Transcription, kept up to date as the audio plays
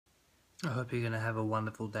I hope you're going to have a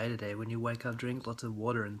wonderful day today. When you wake up, drink lots of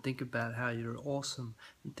water and think about how you're awesome.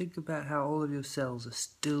 And think about how all of your cells are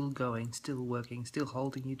still going, still working, still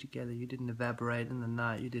holding you together. You didn't evaporate in the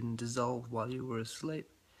night. You didn't dissolve while you were asleep.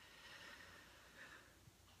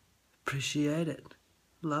 Appreciate it.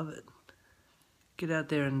 Love it. Get out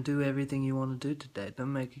there and do everything you want to do today.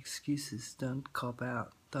 Don't make excuses. Don't cop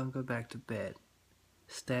out. Don't go back to bed.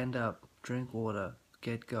 Stand up, drink water,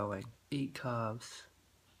 get going, eat carbs.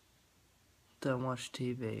 Don't watch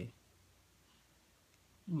TV.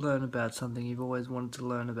 Learn about something you've always wanted to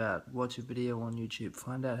learn about. Watch a video on YouTube.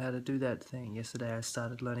 Find out how to do that thing. Yesterday I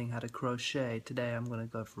started learning how to crochet. Today I'm going to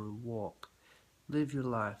go for a walk. Live your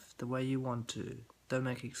life the way you want to. Don't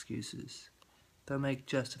make excuses. Don't make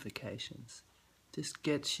justifications. Just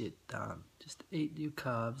get shit done. Just eat your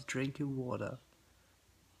carbs, drink your water,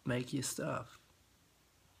 make your stuff.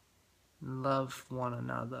 Love one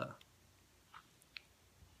another.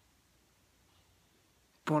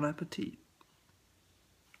 Bon appetit.